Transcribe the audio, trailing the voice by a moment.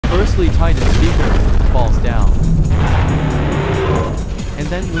Bristly Titan speaker falls down. And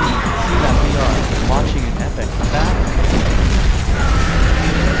then we see that we are watching an epic battle.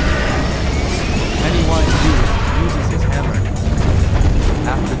 Pennywise uses his hammer.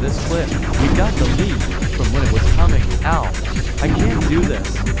 After this clip, we got the lead from when it was coming. Ow, I can't do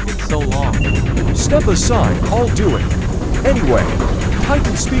this, it's so long. Step aside, I'll do it. Anyway,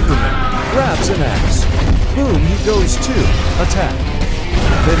 Titan Speakerman grabs an axe. Boom, he goes to attack.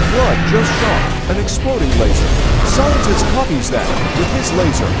 Then Blood just shot an exploding laser. Scientist copies that with his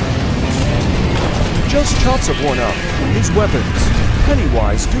laser. He just chops up one up. His weapons.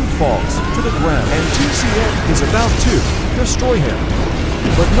 Pennywise dude falls to the ground and TCN is about to destroy him.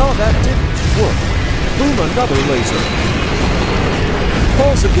 But no, that didn't work. Boom, another laser.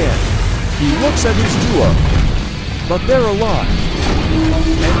 Falls again. He looks at his duo. But they're alive.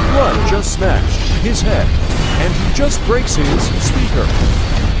 And Blood just smashed his head. And he just breaks his speaker.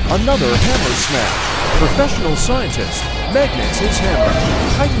 Another hammer smash. Professional scientist magnets his hammer.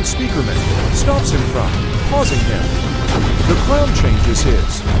 Titan Speakerman stops him from pausing him. The clown changes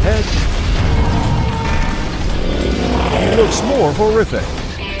his head. He looks more horrific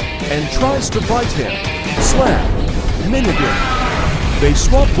and tries to bite him. Slap. Minigun. They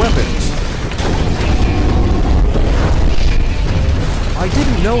swap weapons. I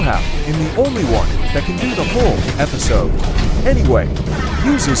didn't know how, and the only one that can do the whole episode. Anyway,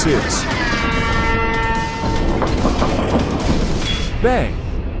 uses his. Bang.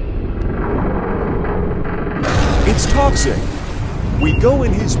 It's toxic. We go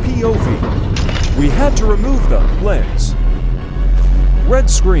in his POV. We had to remove the lens. Red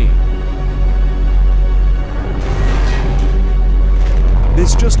screen.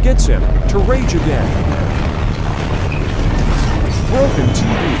 This just gets him to rage again. Broken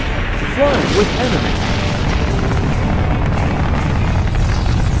TV, flying with enemy.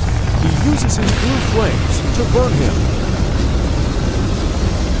 He uses his blue flames to burn him.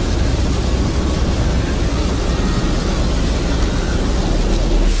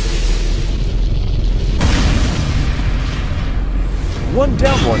 One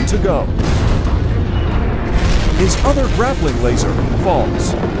down, one to go. His other grappling laser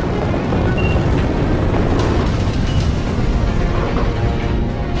falls.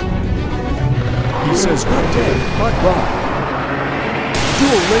 He says good day, bye-bye.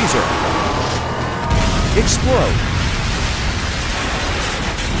 Dual laser. Explode.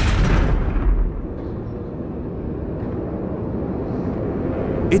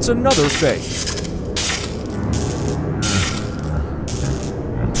 It's another fake.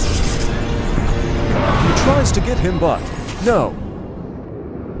 He tries to get him, but no.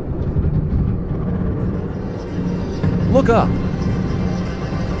 Look up.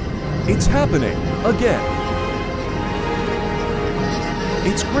 It's happening again.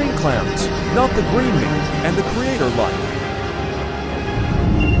 It's green clowns, not the green meat and the creator light.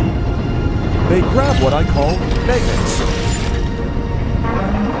 They grab what I call magnets.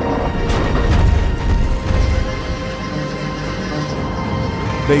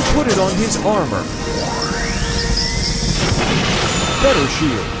 They put it on his armor. Better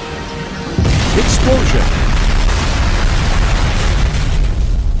shield. Explosion.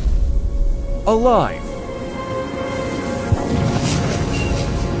 Alive.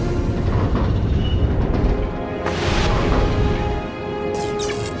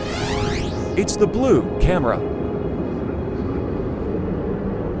 It's the blue camera.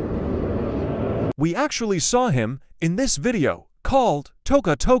 We actually saw him in this video called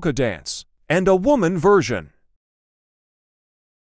Toka Toka Dance and a woman version.